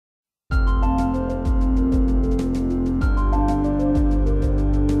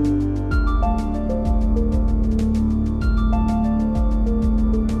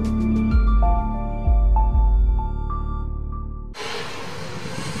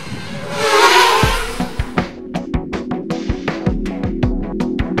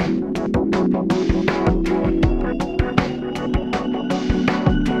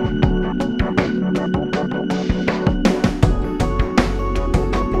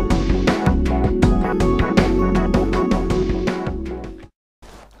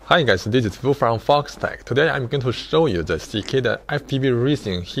Hi guys, this is Phil from Foxtech. Today I'm going to show you the Cicada FPV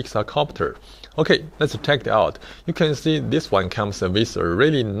Racing Hexacopter. Okay, let's check it out. You can see this one comes with a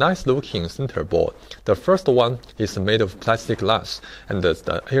really nice looking center board. The first one is made of plastic glass, and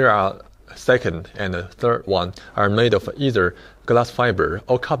here are second and the third one are made of either glass fiber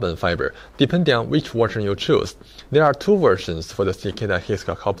or carbon fiber, depending on which version you choose. There are two versions for the Cicada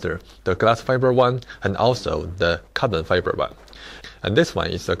Hexacopter, the glass fiber one and also the carbon fiber one. And this one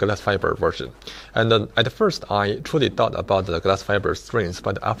is the glass fiber version. And at first, I truly thought about the glass fiber strings,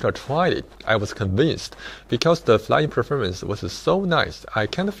 but after I tried it, I was convinced because the flying performance was so nice, I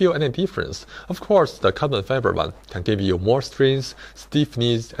can't feel any difference. Of course, the carbon fiber one can give you more strength,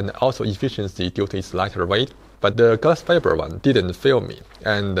 stiffness, and also efficiency due to its lighter weight. But the glass fiber one didn't fail me,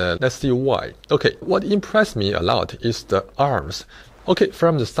 and let's see why. Okay, what impressed me a lot is the arms. Okay,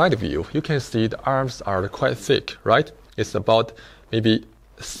 from the side view, you can see the arms are quite thick, right? It's about maybe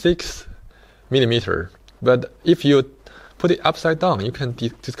 6 millimeter, but if you put it upside down, you can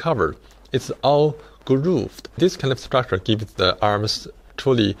discover it's all grooved. This kind of structure gives the arms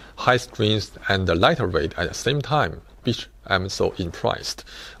truly high strength and lighter weight at the same time, which I'm so impressed.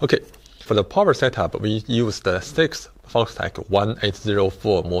 Okay, for the power setup, we use the 6 Foxtech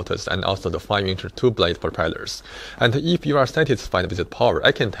 1804 motors and also the 5-inch 2-blade propellers. And if you are satisfied with the power,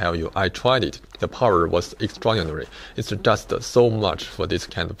 I can tell you, I tried it. The power was extraordinary. It's just so much for this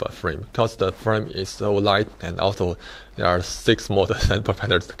kind of a frame because the frame is so light, and also there are 6 motors and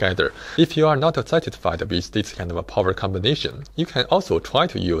propellers together. If you are not satisfied with this kind of a power combination, you can also try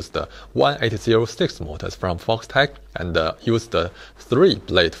to use the 1806 motors from Foxtech and use the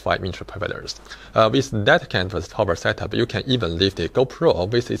 3-blade 5-inch propellers. With that kind of power setup, you can even lift a GoPro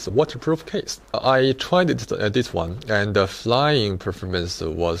with its waterproof case. I tried this one, and the flying performance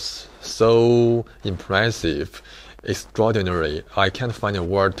was so impressive, extraordinary. I can't find a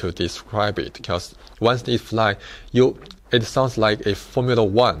word to describe it because once it flies, it sounds like a Formula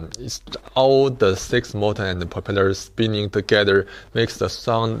One. It's all the 6 motor and the propellers spinning together makes the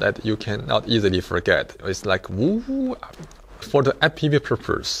sound that you cannot easily forget. It's like woo. For the FPV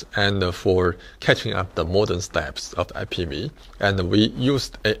purpose and for catching up the modern steps of FPV, and we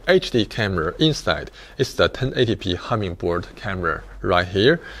used a HD camera inside. It's the 1080p Hummingbird camera right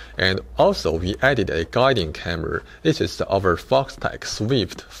here, and also we added a guiding camera. This is our Foxtech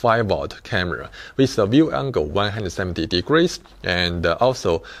Swift 5-watt camera with a view angle 170 degrees, and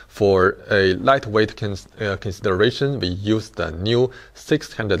also for a lightweight consideration, we used the new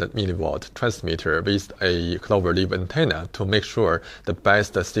 600 milliwatt transmitter with a cloverleaf antenna to make sure the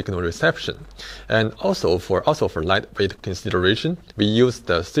best signal reception. And also for lightweight consideration, we used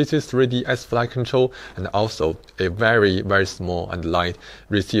the CC3DS flight control and also a very, very small and light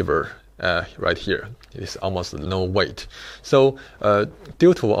receiver right here. It is almost no weight. So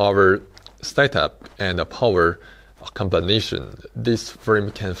due to our setup and power combination, this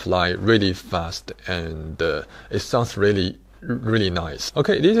frame can fly really fast, and it sounds really nice.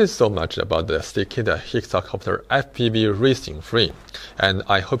 Okay, this is so much about the Cicada Hexacopter FPV racing frame, and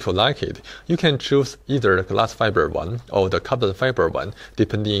I hope you like it. You can choose either the glass fiber one or the carbon fiber one,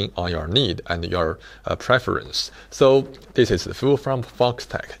 depending on your need and your preference. So this is Phil from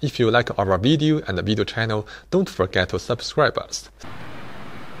Foxtech. If you like our video and the video channel, don't forget to subscribe us.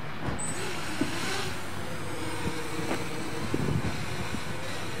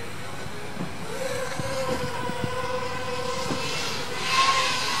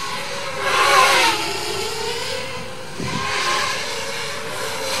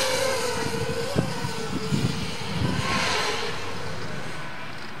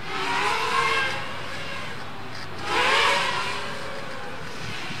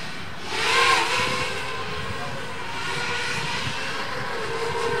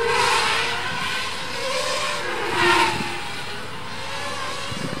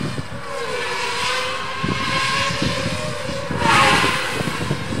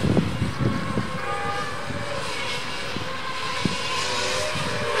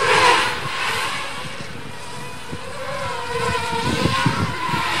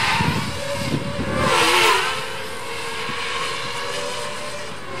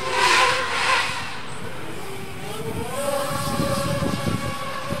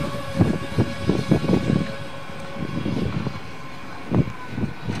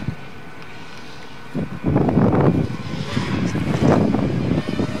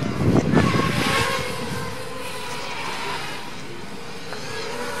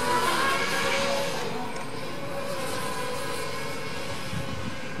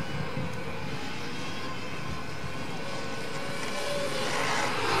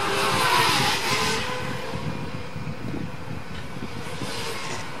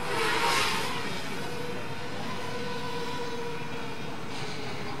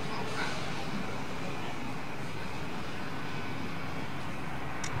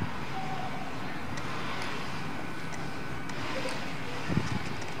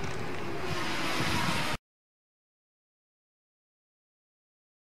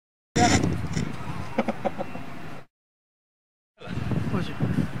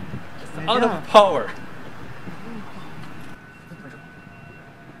 out of power.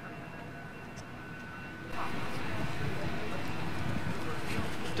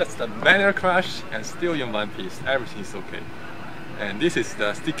 Just a minor crash and still in one piece. Everything is okay. And this is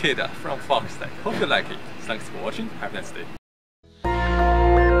the Cicada from Foxtech. Hope you like it. Thanks for watching. Have a nice day.